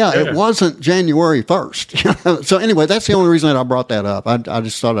 Yeah, it wasn't January 1st. So anyway, that's the only reason that I brought that up. I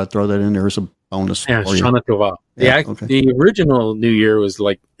just thought I'd throw that in there as a bonus. Yeah, Shana Tova. The original New Year was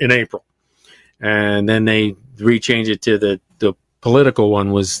like in April. And then they rechanged it to the political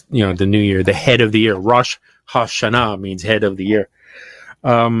one was, the New Year, the head of the year. Rosh Hashanah means head of the year.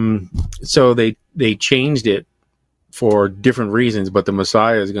 So they changed it for different reasons, but the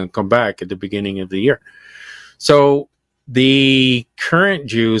Messiah is going to come back at the beginning of the year. So The current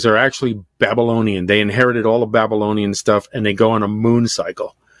Jews are actually Babylonian. They inherited all the Babylonian stuff, and they go on a moon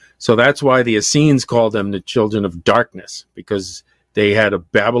cycle. So that's why the Essenes called them the children of darkness, because they had a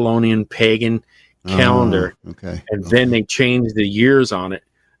Babylonian pagan calendar, and then they changed the years on it,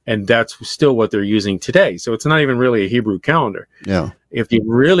 and that's still what they're using today. So it's not even really a Hebrew calendar. Yeah. If you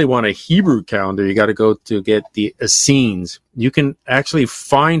really want a Hebrew calendar, you got to go to get the Essenes. You can actually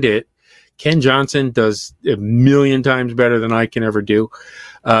find it. Ken Johnson does a million times better than I can ever do.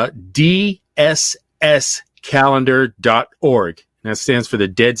 DSScalendar.org. That stands for the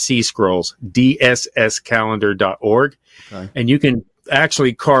Dead Sea Scrolls, DSScalendar.org. Okay. And you can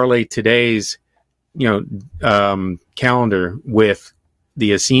actually correlate today's, calendar with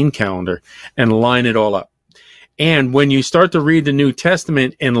the Essene calendar and line it all up. And when you start to read the New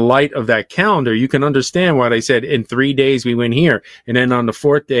Testament in light of that calendar, you can understand why they said in 3 days we went here, and then on the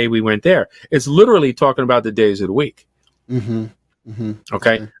fourth day we went there. It's literally talking about the days of the week. Mm-hmm. Mm-hmm.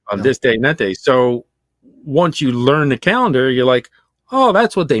 Okay? On this day and that day. So once you learn the calendar, you're like, oh,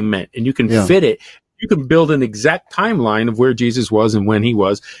 that's what they meant. And you can fit it. You can build an exact timeline of where Jesus was and when he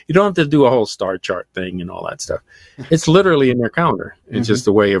was. You don't have to do a whole star chart thing and all that stuff. It's literally in their calendar. It's just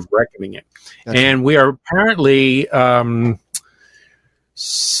a way of reckoning it. Gotcha. And we are apparently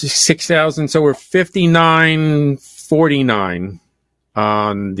 6,000. So we're 5949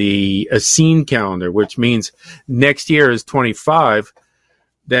 on the Essene calendar, which means next year is 25.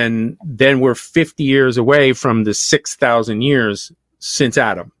 Then we're 50 years away from the 6,000 years since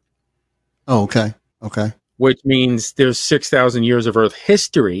Adam. Oh, okay. Okay. Which means there's 6,000 years of Earth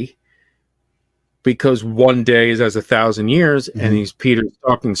history, because one day is as 1,000 years. And Peter's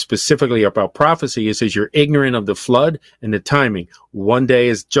talking specifically about prophecy. He says you're ignorant of the flood and the timing. One day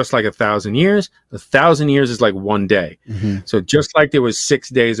is just like 1,000 years. 1,000 years is like one day. So just like there was 6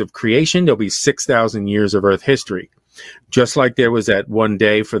 days of creation, there'll be 6,000 years of Earth history. Just like there was that one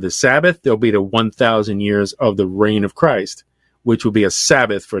day for the Sabbath, there'll be the 1,000 years of the reign of Christ, which will be a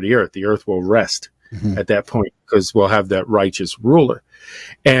Sabbath for the earth. The earth will rest at that point, because we'll have that righteous ruler.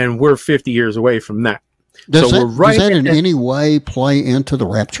 And we're 50 years away from that. Does that in any way play into the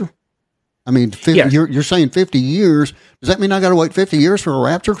rapture? I mean, you're saying 50 years. Does that mean I got to wait 50 years for a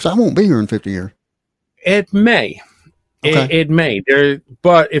rapture? Because I won't be here in 50 years. It may. Okay. It may.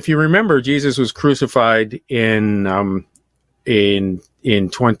 But if you remember, Jesus was crucified in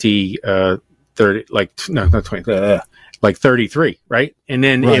 33, right? And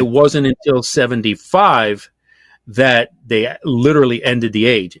then it wasn't until 75 that they literally ended the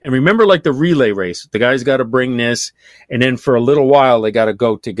age. And remember, like the relay race, the guys got to bring this, and then for a little while they got to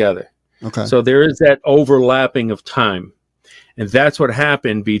go together. Okay. So there is that overlapping of time. And that's what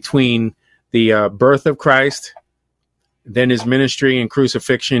happened between the birth of Christ, then his ministry and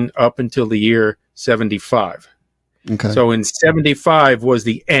crucifixion, up until the year 75. Okay. So in 75 was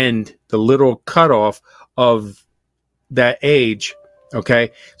the end, the literal cutoff of that age.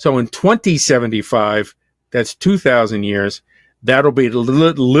 Okay. So in 2075, that's 2,000 years. That'll be the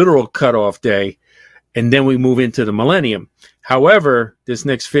literal cutoff day. And then we move into the millennium. However, this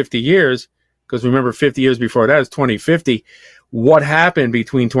next 50 years, because remember 50 years before that is 2050. What happened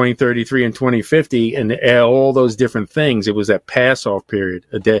between 2033 and 2050 and all those different things? It was that pass-off period.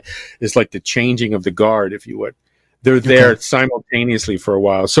 It's like the changing of the guard, if you would. They're there simultaneously for a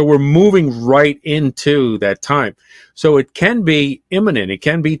while. So we're moving right into that time. So it can be imminent. It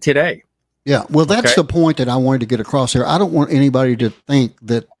can be today. Yeah. Well, that's the point that I wanted to get across here. I don't want anybody to think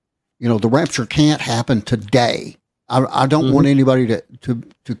that, the rapture can't happen today. I don't want anybody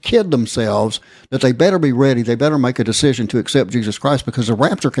to kid themselves that they better be ready. They better make a decision to accept Jesus Christ, because the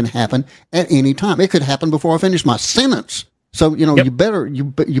rapture can happen at any time. It could happen before I finish my sentence. So, you better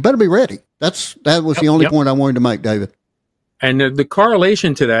be ready. That was the only point I wanted to make, David. And the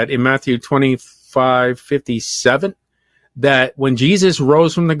correlation to that in Matthew 25:57, that when Jesus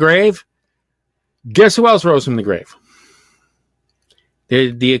rose from the grave, guess who else rose from the grave?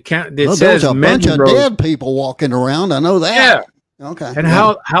 The account says there's a bunch of dead people walking around. I know that. Yeah. Okay. And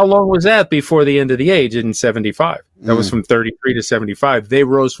how long was that before the end of the age in 75? That was from 33 to 75. They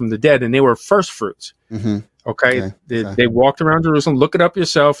rose from the dead, and they were first fruits. Okay. They walked around Jerusalem. Look it up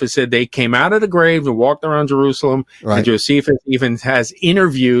yourself. It said they came out of the grave and walked around Jerusalem. Right. And Josephus even has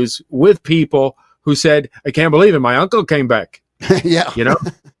interviews with people who said, I can't believe it. My uncle came back. Yeah.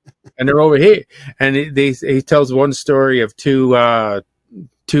 And they're over here. And he tells one story of two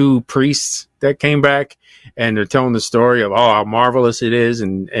priests that came back, and they're telling the story of how marvelous it is,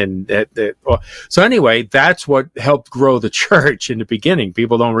 and that. So anyway, that's what helped grow the church in the beginning.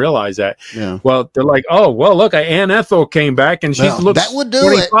 People don't realize that. Yeah. Well, they're like, oh, well, look, Aunt Ethel came back, and she looks that would do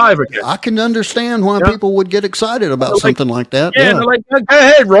 25 it. again. I can understand why people would get excited about something like that. Yeah, they're like, go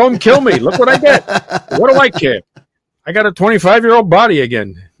ahead, Rome, kill me. Look what I get. What do I care? I got a 25-year-old body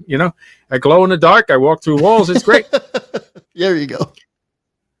again. I glow in the dark. I walk through walls. It's great. There you go.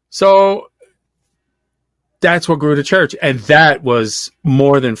 So that's what grew the church. And that was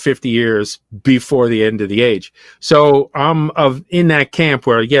more than 50 years before the end of the age. So I'm in that camp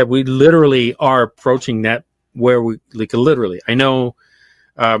where, we literally are approaching that, where we literally, I know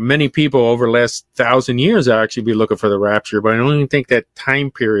many people over the last 1,000 years are actually be looking for the rapture, but I don't even think that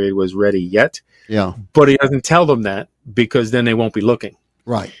time period was ready yet. Yeah. But he doesn't tell them that, because then they won't be looking.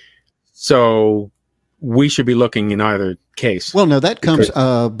 Right. So we should be looking in either case. Well, no, that comes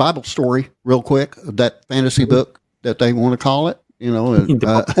Bible story real quick. That fantasy book that they want to call it. Yeah.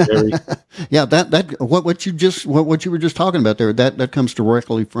 That what you were just talking about there. That comes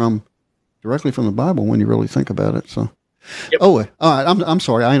directly from the Bible when you really think about it. So. Yep. Oh, all right. I'm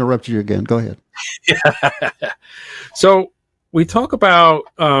sorry. I interrupted you again. Go ahead. So we talk about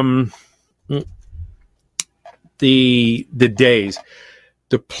the days.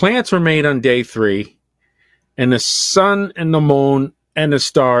 The plants were made on day 3, and the sun and the moon and the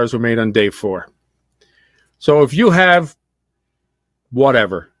stars were made on day 4. So if you have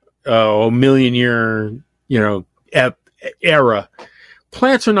whatever, a million-year, era,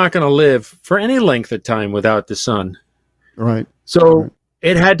 plants are not going to live for any length of time without the sun. Right. So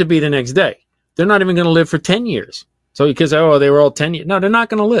it had to be the next day. They're not even going to live for 10 years. So because, they were all 10 years. No, they're not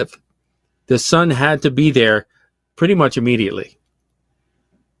going to live. The sun had to be there pretty much immediately.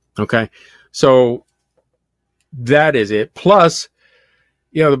 Okay. So that is it. Plus,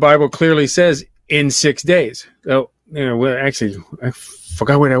 the Bible clearly says in 6 days. Oh, actually, I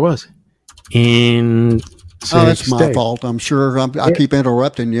forgot where that was. In 6 that's my days. fault. I'm sure I keep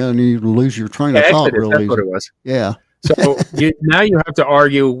interrupting you and you lose your train of thought. Exodus, that's what it was. Yeah. So now you have to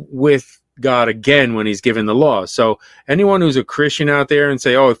argue with God again when he's given the law. So anyone who's a Christian out there and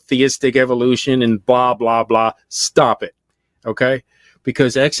say, theistic evolution and blah, blah, blah, stop it. Okay?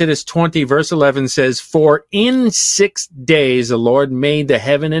 Because Exodus 20 verse 11 says, for in 6 days the Lord made the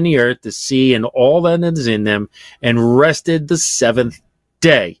heaven and the earth, the sea and all that is in them, and rested the 7th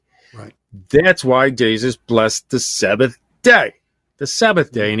day. Right. That's why Jesus blessed the 7th day. The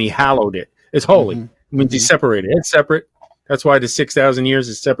Sabbath day, and he hallowed it. It's holy. Mm-hmm. It means he separated. It's separate. That's why the 6,000 years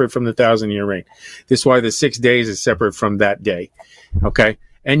is separate from the 1,000-year reign. This is why the 6 days is separate from that day. Okay?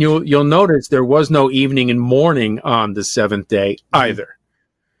 And you'll notice there was no evening and morning on the 7th day either.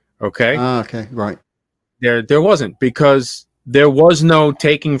 Okay? Okay, right. There wasn't, because there was no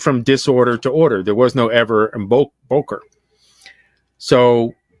taking from disorder to order. There was no ever and boker.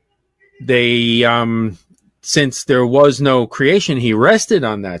 So they, since there was no creation, he rested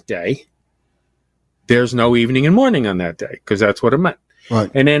on that day. There's no evening and morning on that day, because that's what it meant. Right.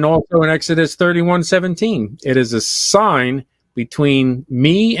 And then also in Exodus 31:17, it is a sign between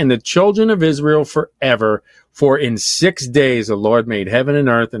me and the children of Israel forever. For in 6 days the Lord made heaven and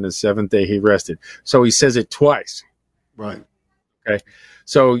earth, and the 7th day he rested. So he says it twice. Right. Okay.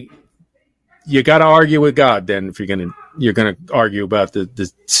 So you got to argue with God then if you're gonna argue about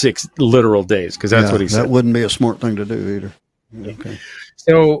the 6 literal days, because that's what he said. That wouldn't be a smart thing to do either. Okay.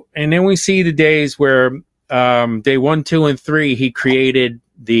 So, and then we see the days where day 1, 2, and 3 he created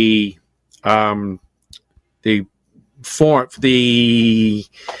the box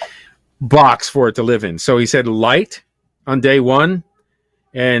for it to live in. So he said light on day 1,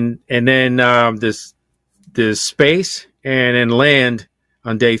 and then this space, and then land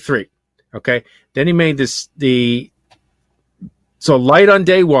on day 3. Okay. Then he made so light on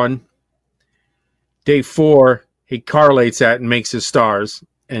day 1, day 4, he correlates that and makes his stars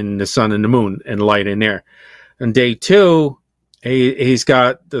and the sun and the moon and light in there. On day 2, he's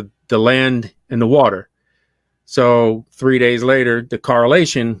got the land and the water. So 3 days later, the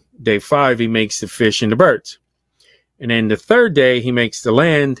correlation, day 5, he makes the fish and the birds. And then the 3rd day, he makes the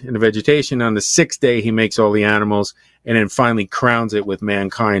land and the vegetation. On the 6th day, he makes all the animals, and then finally crowns it with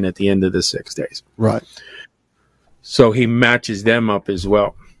mankind at the end of the 6 days. Right. So he matches them up as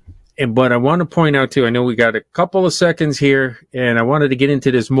well. But I want to point out, too, I know we got a couple of seconds here, and I wanted to get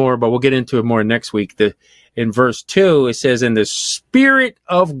into this more, but we'll get into it more next week. In verse 2, it says, and the Spirit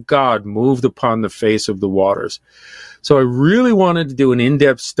of God moved upon the face of the waters. So I really wanted to do an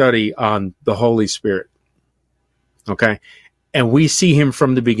in-depth study on the Holy Spirit. Okay? And we see him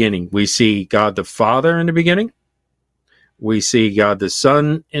from the beginning. We see God the Father in the beginning. We see God the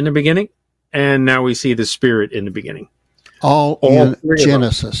Son in the beginning. and now we see the Spirit in the beginning. All in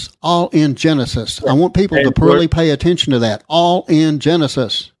Genesis. All in Genesis. Yeah. I want people to really pay attention to that. All in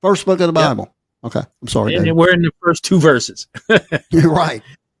Genesis. First book of the Bible. Yeah. Okay. I'm sorry. And we're in the first 2 verses. You're right.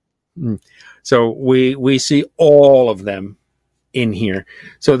 So we see all of them in here.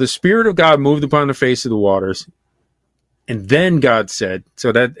 So the Spirit of God moved upon the face of the waters. And then God said,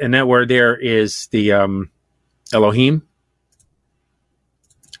 that word there is the Elohim,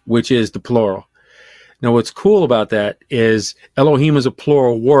 which is the plural. Now, what's cool about that is Elohim is a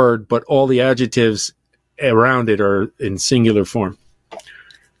plural word, but all the adjectives around it are in singular form.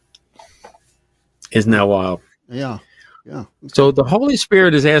 Isn't that wild? Yeah. Yeah. So the Holy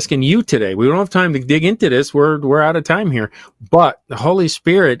Spirit is asking you today. We don't have time to dig into this. We're out of time here. But the Holy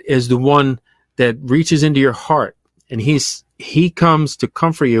Spirit is the one that reaches into your heart, and he comes to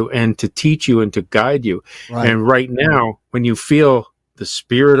comfort you and to teach you and to guide you. Right. And right now, when you feel the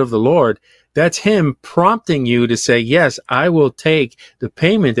Spirit of the Lord, that's him prompting you to say, yes, I will take the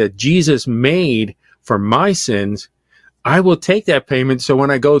payment that Jesus made for my sins. I will take that payment. So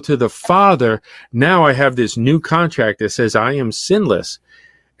when I go to the Father, now I have this new contract that says I am sinless,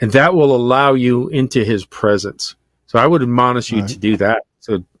 and that will allow you into his presence. So I would admonish you to do that.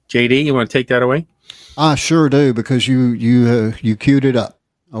 So JD, you want to take that away? I sure do, because you queued it up.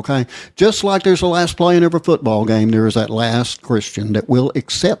 Okay. Just like there's a last play in every football game, there is that last Christian that will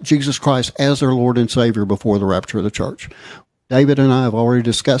accept Jesus Christ as their Lord and Savior before the rapture of the church. David and I have already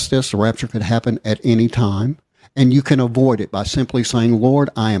discussed this. The rapture could happen at any time, and you can avoid it by simply saying, Lord,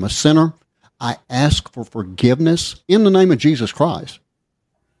 I am a sinner. I ask for forgiveness in the name of Jesus Christ.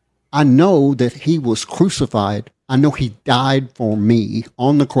 I know that he was crucified. I know he died for me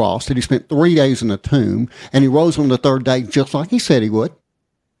on the cross, that he spent 3 days in the tomb, and he rose on the 3rd day just like he said he would.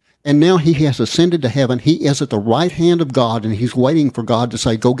 And now he has ascended to heaven. He is at the right hand of God, and he's waiting for God to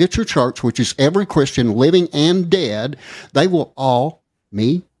say, go get your church, which is every Christian, living and dead. They will all,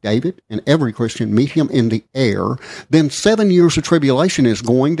 me, David, and every Christian, meet him in the air. Then 7 years of tribulation is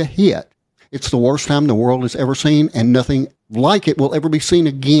going to hit. It's the worst time the world has ever seen, and nothing like it will ever be seen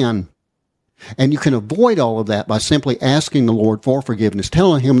again. And you can avoid all of that by simply asking the Lord for forgiveness,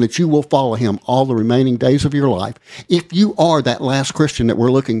 telling him that you will follow him all the remaining days of your life. If you are that last Christian that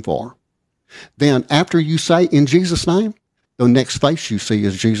we're looking for, then after you say in Jesus' name, the next face you see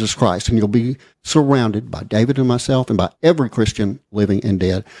is Jesus Christ, and you'll be surrounded by David and myself and by every Christian living and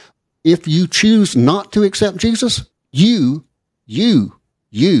dead. If you choose not to accept Jesus, you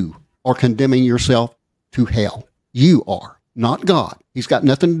are condemning yourself to hell. You are, not God. He's got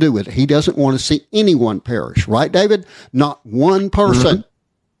nothing to do with it. He doesn't want to see anyone perish. Right, David? Not one person.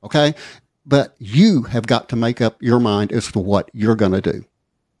 Mm-hmm. Okay? But you have got to make up your mind as to what you're going to do.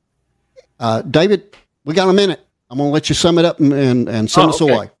 David, we got a minute. I'm going to let you sum it up and send us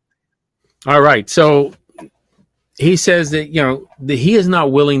away. All right. So he says that, that he is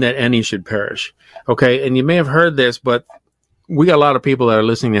not willing that any should perish. Okay? And you may have heard this, but we got a lot of people that are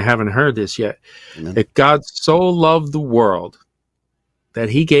listening that haven't heard this yet. Amen. That God so loved the world that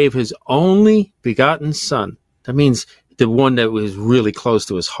he gave his only begotten son. That means the one that was really close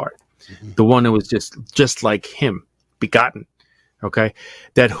to his heart. Mm-hmm. The one that was just like him, begotten. Okay?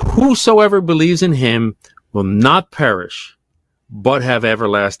 That whosoever believes in him will not perish, but have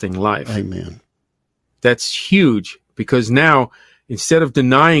everlasting life. Amen. That's huge, because now, instead of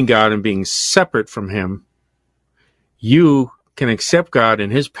denying God and being separate from him, you can accept God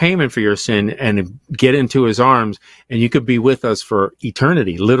and his payment for your sin and get into his arms, and you could be with us for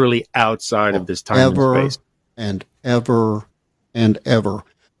eternity, literally outside of this time and space. And ever and ever.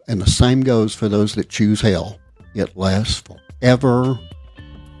 And the same goes for those that choose hell. It lasts forever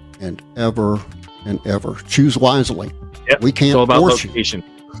and ever and ever. Choose wisely. Yep. We can't force location.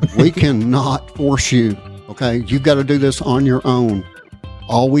 You. We cannot force you. Okay? You've got to do this on your own.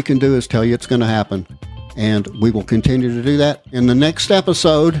 All we can do is tell you it's going to happen. And we will continue to do that in the next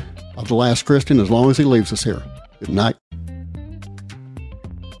episode of The Last Christian, as long as he leaves us here. Good night.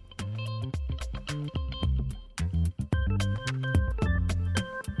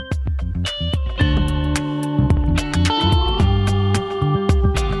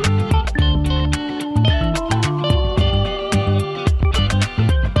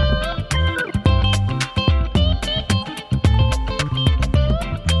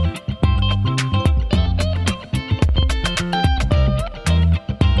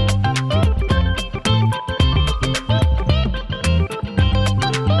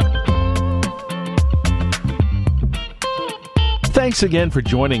 Thanks again for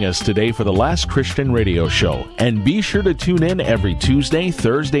joining us today for the Last Christian Radio Show. And be sure to tune in every Tuesday,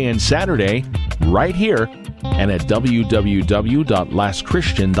 Thursday, and Saturday right here and at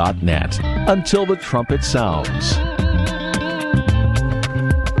www.lastchristian.net. Until the trumpet sounds.